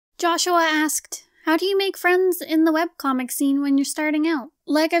Joshua asked, how do you make friends in the webcomic scene when you're starting out?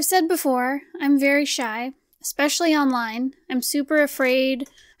 Like I've said before, I'm very shy, especially online. I'm super afraid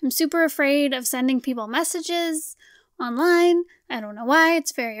of sending people messages online. I don't know why,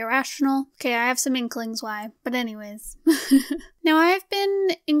 it's very irrational. Okay, I have some inklings why, but anyways. Now, I've been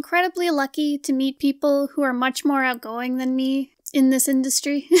incredibly lucky to meet people who are much more outgoing than me in this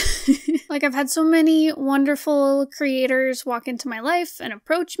industry. Like, I've had so many wonderful creators walk into my life and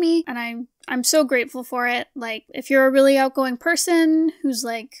approach me, and I'm so grateful for it. Like, if you're a really outgoing person who's,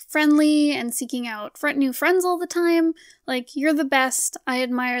 like, friendly and seeking out new friends all the time, like, you're the best. I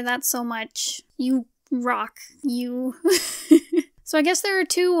admire that so much. You rock. You. So I guess there are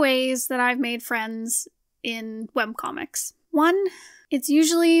two ways that I've made friends in webcomics. One, it's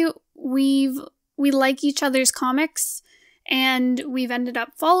usually we like each other's comics, and we've ended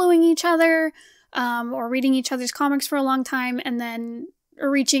up following each other, or reading each other's comics for a long time, and then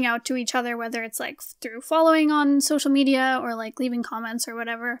reaching out to each other, whether it's like through following on social media or like leaving comments or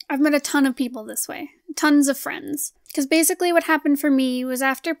whatever. I've met a ton of people this way. Tons of friends. Because basically what happened for me was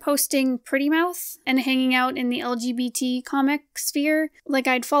after posting Pretty Mouth and hanging out in the LGBT comic sphere, like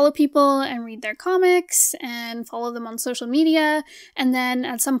I'd follow people and read their comics and follow them on social media, and then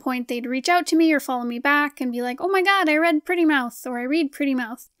at some point they'd reach out to me or follow me back and be like, oh my god, I read Pretty Mouth, or I read Pretty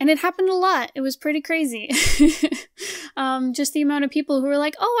Mouth. And it happened a lot. It was pretty crazy. Just the amount of people who were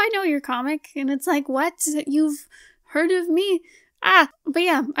like, oh, I know your comic. And it's like, what? You've heard of me? But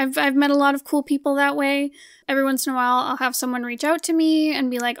yeah, I've met a lot of cool people that way. Every once in a while, I'll have someone reach out to me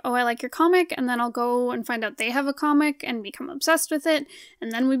and be like, oh, I like your comic, and then I'll go and find out they have a comic and become obsessed with it,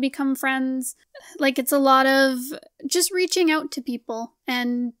 and then we become friends. Like, it's a lot of just reaching out to people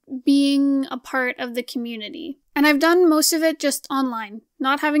and being a part of the community. And I've done most of it just online,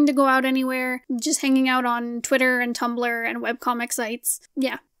 not having to go out anywhere, just hanging out on Twitter and Tumblr and webcomic sites.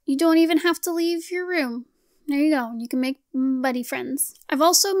 Yeah, you don't even have to leave your room. There you go. You can make buddy friends. I've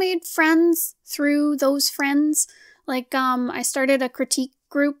also made friends through those friends. Like, I started a critique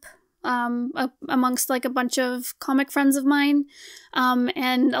group amongst like a bunch of comic friends of mine.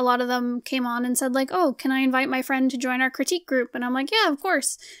 And a lot of them came on and said like, oh, can I invite my friend to join our critique group? And I'm like, yeah, of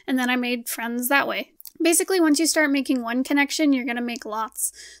course. And then I made friends that way. Basically, once you start making one connection, you're going to make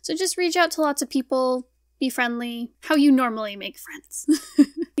lots. So just reach out to lots of people. Be friendly, how you normally make friends.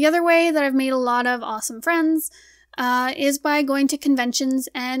 The other way that I've made a lot of awesome friends is by going to conventions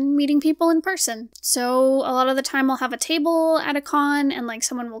and meeting people in person. So a lot of the time I'll have a table at a con and like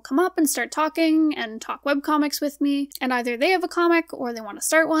someone will come up and start talking and talk webcomics with me. And either they have a comic or they want to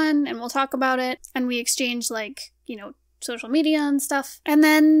start one and we'll talk about it. And we exchange like, social media and stuff. And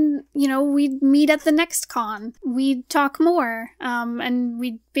then, we'd meet at the next con. We'd talk more. And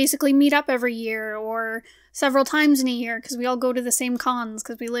we'd basically meet up every year or several times in a year because we all go to the same cons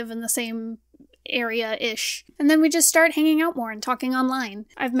because we live in the same area-ish. And then we just start hanging out more and talking online.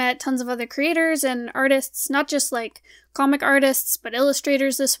 I've met tons of other creators and artists, not just like comic artists, but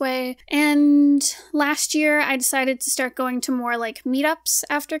illustrators this way. And last year I decided to start going to more like meetups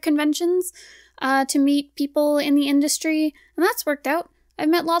after conventions. To meet people in the industry, and that's worked out. I've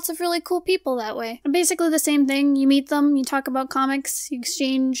met lots of really cool people that way. And basically the same thing, you meet them, you talk about comics, you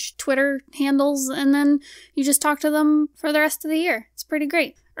exchange Twitter handles, and then you just talk to them for the rest of the year. It's pretty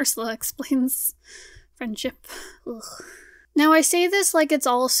great. Ursula explains friendship. Ugh. Now I say this like it's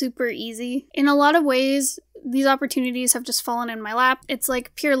all super easy. In a lot of ways, these opportunities have just fallen in my lap. It's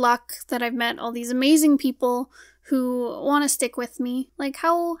like pure luck that I've met all these amazing people who want to stick with me. Like,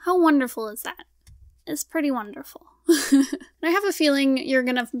 how wonderful is that? It's pretty wonderful. And I have a feeling you're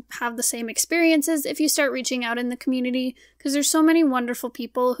gonna have the same experiences if you start reaching out in the community, because there's so many wonderful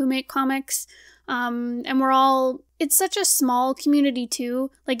people who make comics, and it's such a small community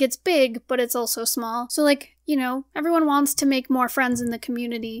too. Like, it's big, but it's also small. So like, everyone wants to make more friends in the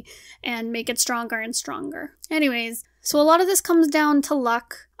community and make it stronger and stronger. Anyways, so a lot of this comes down to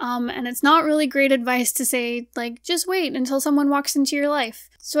luck, and it's not really great advice to say, like, just wait until someone walks into your life.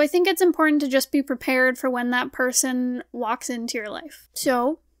 So I think it's important to just be prepared for when that person walks into your life.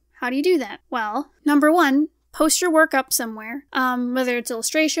 So, how do you do that? Well, number one, post your work up somewhere. Whether it's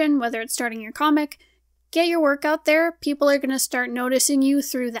illustration, whether it's starting your comic, get your work out there. People are going to start noticing you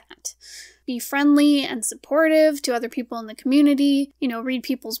through that. Be friendly and supportive to other people in the community. Read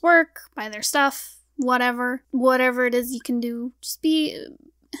people's work, buy their stuff, whatever it is you can do. Just be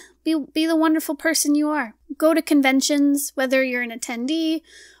the wonderful person you are. Go to conventions, whether you're an attendee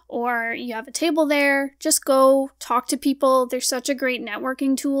or you have a table there. Just go talk to people. They're such a great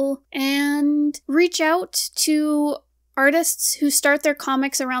networking tool. And reach out to artists who start their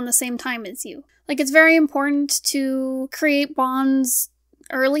comics around the same time as you. Like, it's very important to create bonds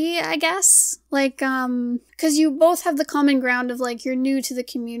early, I guess. Like, because you both have the common ground of, like, you're new to the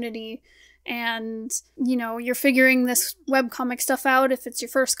community and, you know, you're figuring this webcomic stuff out if it's your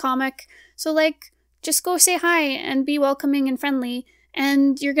first comic. So, like, just go say hi and be welcoming and friendly,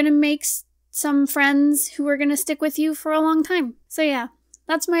 and you're gonna make some friends who are gonna stick with you for a long time. So yeah,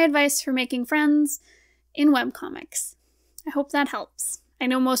 that's my advice for making friends in webcomics. I hope that helps. I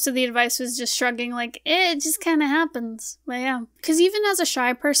know most of the advice was just shrugging, like, it just kind of happens. But yeah. Because even as a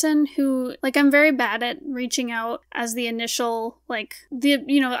shy person who, like, I'm very bad at reaching out as the initial, like,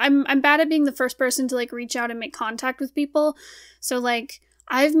 I'm bad at being the first person to, like, reach out and make contact with people. So, like,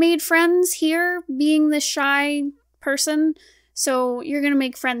 I've made friends here being this shy person. So you're going to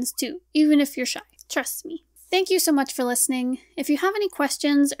make friends too, even if you're shy. Trust me. Thank you so much for listening. If you have any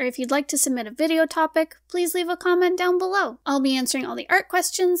questions or if you'd like to submit a video topic, please leave a comment down below. I'll be answering all the art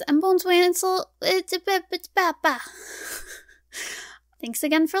questions and Bones will answer. Thanks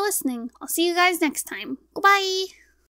again for listening. I'll see you guys next time. Goodbye!